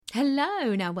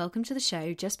Hello, now welcome to the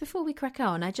show. Just before we crack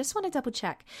on, I just want to double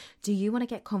check. Do you want to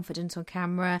get confident on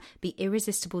camera, be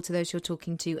irresistible to those you're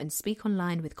talking to, and speak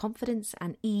online with confidence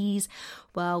and ease?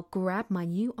 Well, grab my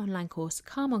new online course,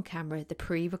 Calm on Camera, the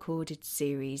pre-recorded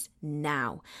series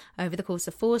now. Over the course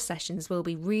of 4 sessions, we'll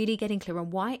be really getting clear on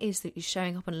why it is that you're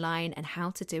showing up online and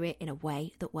how to do it in a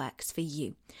way that works for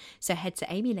you. So head to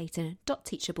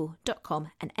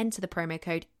amyleighton.teachable.com and enter the promo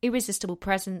code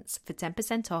IRRESISTIBLEPRESENCE for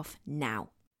 10% off now.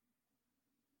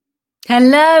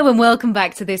 Hello and welcome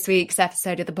back to this week's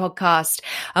episode of the podcast,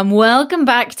 and welcome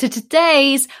back to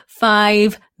today's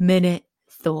 5-minute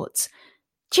thoughts.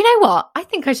 Do you know what? I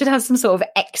think I should have some sort of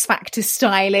X Factor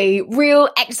styly, real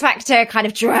X Factor kind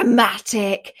of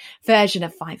dramatic version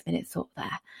of 5-minute thought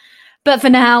there. But for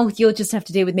now, you'll just have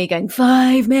to deal with me going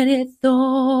 5-minute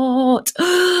thought.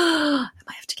 I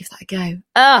might have to give that a go.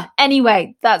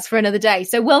 Anyway, that's for another day.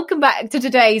 So welcome back to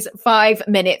today's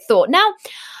 5-minute thought. Now,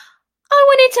 I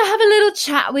wanted to have a little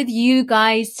chat with you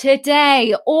guys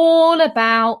today all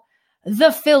about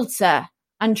the filter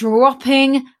and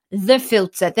dropping the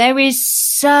filter. There is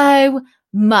so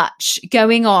much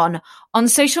going on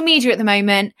social media at the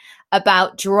moment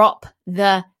about drop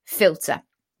the filter.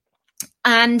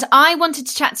 And I wanted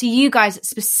to chat to you guys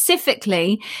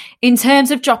specifically in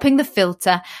terms of dropping the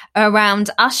filter around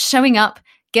us showing up,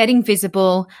 getting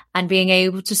visible, and being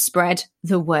able to spread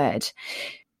the word.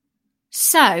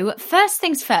 So first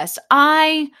things first,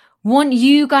 I want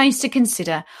you guys to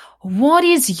consider, what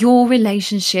is your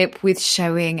relationship with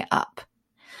showing up?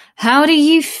 How do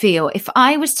you feel if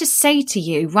I was to say to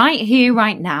you right here,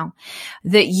 right now,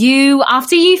 that you,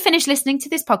 after you finish listening to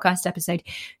this podcast episode,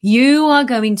 you are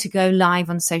going to go live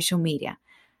on social media?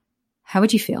 How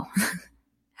would you feel?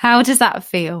 How does that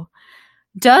feel?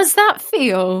 Does that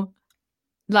feel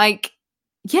like,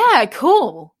 yeah,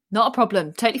 cool, not a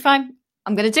problem, totally fine,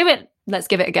 I'm going to do it. Let's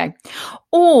give it a go.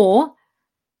 Or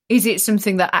is it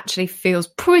something that actually feels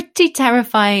pretty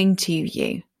terrifying to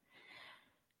you?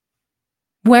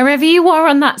 Wherever you are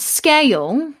on that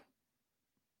scale,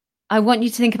 I want you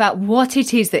to think about what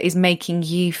it is that is making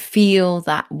you feel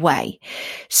that way.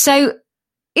 So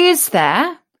is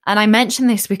there, and I mention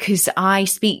this because I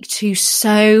speak to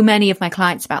so many of my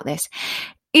clients about this,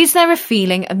 is there a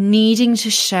feeling of needing to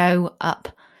show up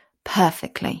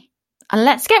perfectly? And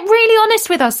let's get really honest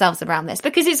with ourselves around this,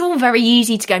 because it's all very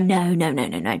easy to go, no.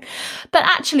 But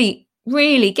actually,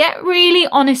 really, get really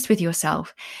honest with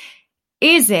yourself.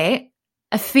 Is it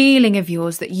a feeling of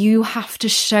yours that you have to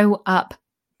show up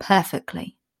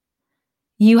perfectly?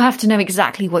 You have to know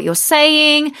exactly what you're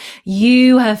saying.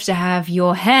 You have to have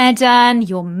your hair done.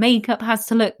 Your makeup has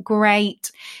to look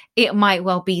great. It might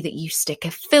well be that you stick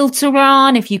a filter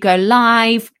on if you go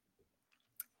live.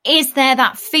 Is there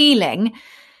that feeling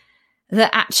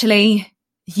that actually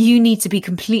you need to be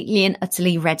completely and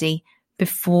utterly ready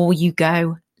before you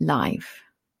go live?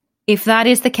 If that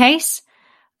is the case,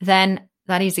 then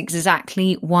that is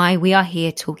exactly why we are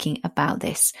here talking about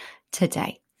this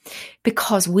today.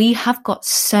 Because we have got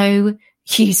so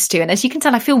used to, and as you can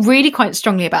tell, I feel really quite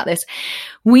strongly about this.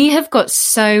 We have got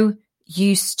so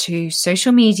used to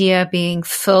social media being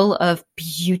full of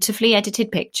beautifully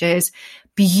edited pictures,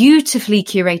 beautifully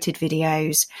curated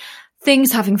videos,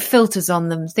 things having filters on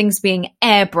them, things being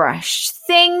airbrushed,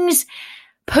 things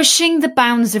pushing the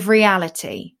bounds of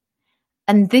reality.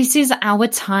 And this is our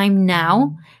time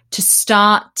now to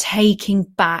start taking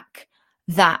back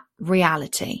that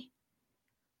reality.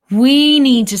 We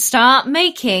need to start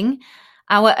making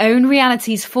our own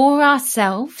realities for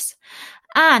ourselves,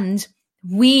 and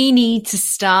we need to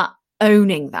start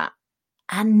owning that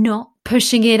and not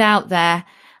pushing it out there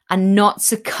and not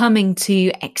succumbing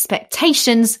to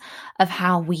expectations of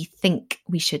how we think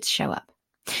we should show up.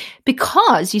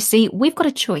 Because, you see, we've got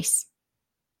a choice.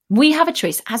 We have a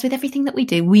choice. As with everything that we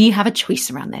do, we have a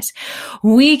choice around this.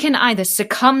 We can either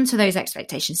succumb to those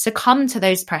expectations, succumb to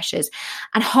those pressures,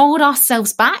 and hold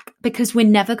ourselves back because we're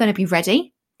never going to be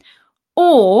ready.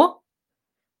 Or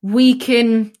we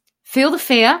can feel the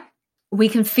fear, we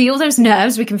can feel those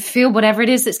nerves, we can feel whatever it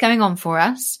is that's going on for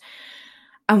us,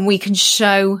 and we can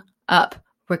show up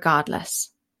regardless.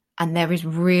 And there is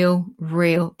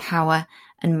real power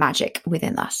and magic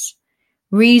within us.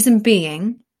 Reason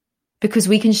being, because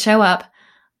we can show up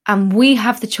and we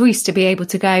have the choice to be able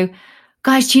to go,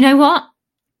 guys, do you know what?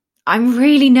 I'm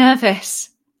really nervous.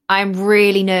 I'm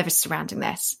really nervous surrounding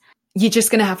this. You're just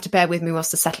going to have to bear with me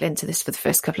whilst I settle into this for the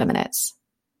first couple of minutes.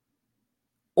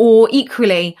 Or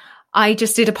equally, I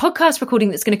just did a podcast recording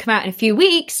that's going to come out in a few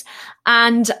weeks,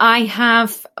 and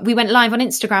we went live on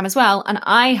Instagram as well, and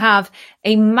I have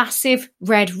a massive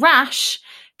red rash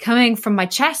coming from my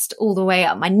chest all the way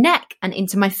up my neck and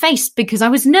into my face because I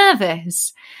was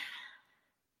nervous.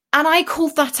 And I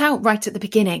called that out right at the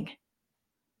beginning.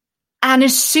 And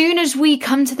as soon as we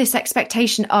come to this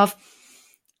expectation of,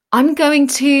 I'm going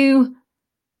to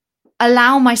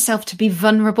allow myself to be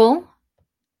vulnerable,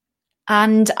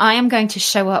 and I am going to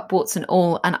show up warts and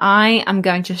all, and I am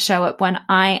going to show up when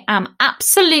I am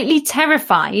absolutely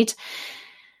terrified,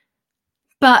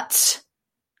 but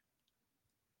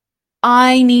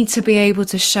I need to be able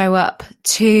to show up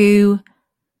to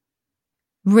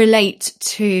relate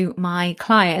to my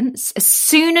clients. As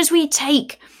soon as we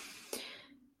take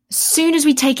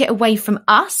it away from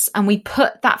us and we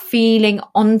put that feeling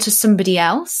onto somebody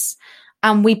else,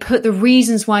 and we put the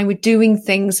reasons why we're doing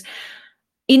things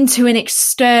into an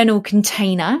external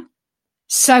container,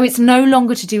 so it's no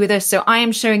longer to do with us. So I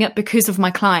am showing up because of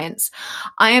my clients.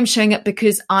 I am showing up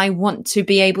because I want to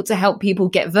be able to help people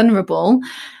get vulnerable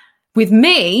with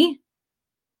me.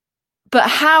 But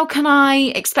how can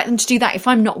I expect them to do that if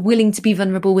I'm not willing to be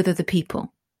vulnerable with other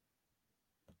people?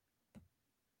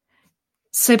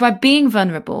 So by being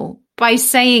vulnerable, by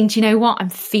saying, do you know what? I'm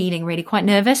feeling really quite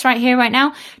nervous right here, right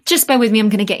now. Just bear with me. I'm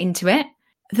going to get into it.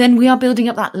 Then we are building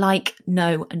up that like,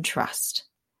 know, and trust.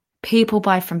 People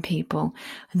buy from people.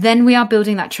 Then we are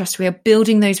building that trust. We are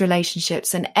building those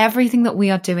relationships, and everything that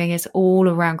we are doing is all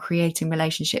around creating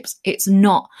relationships. It's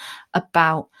not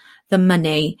about the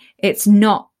money. It's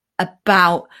not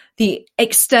about the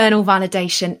external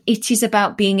validation. It is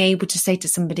about being able to say to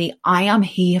somebody, I am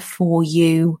here for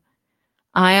you.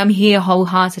 I am here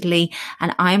wholeheartedly,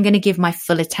 and I am going to give my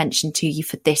full attention to you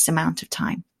for this amount of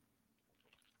time.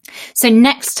 So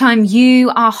next time you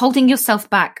are holding yourself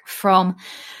back from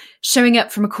showing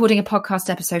up, from recording a podcast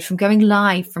episode, from going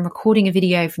live, from recording a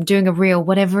video, from doing a reel,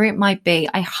 whatever it might be,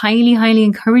 I highly, highly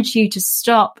encourage you to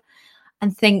stop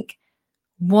and think,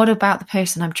 what about the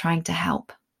person I'm trying to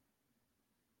help?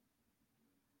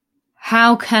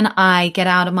 How can I get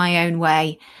out of my own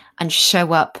way and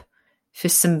show up for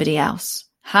somebody else?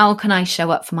 How can I show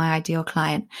up for my ideal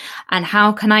client? And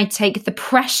how can I take the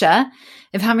pressure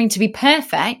of having to be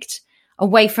perfect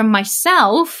away from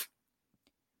myself?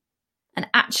 And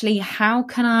actually, how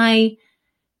can I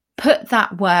put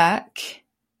that work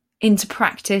into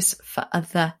practice for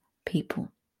other people?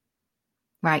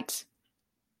 Right.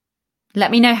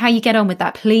 Let me know how you get on with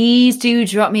that. Please do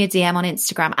drop me a DM on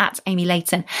Instagram at Amy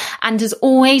Layton. And as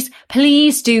always,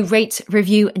 please do rate,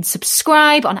 review, and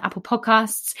subscribe on Apple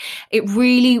Podcasts. It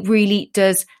really, really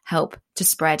does help to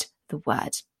spread the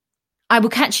word. I will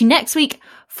catch you next week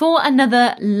for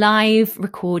another live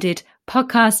recorded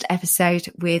podcast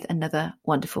episode with another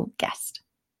wonderful guest.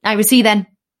 I will see you then.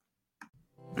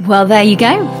 Well, there you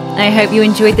go. I hope you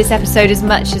enjoyed this episode as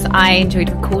much as I enjoyed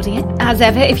recording it. As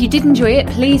ever, if you did enjoy it,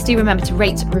 please do remember to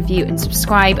rate, review, and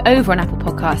subscribe over on Apple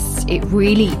Podcasts. It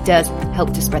really does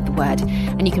help to spread the word.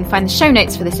 And you can find the show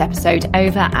notes for this episode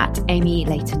over at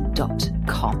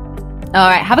amylayton.com. All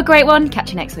right, have a great one.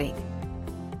 Catch you next week.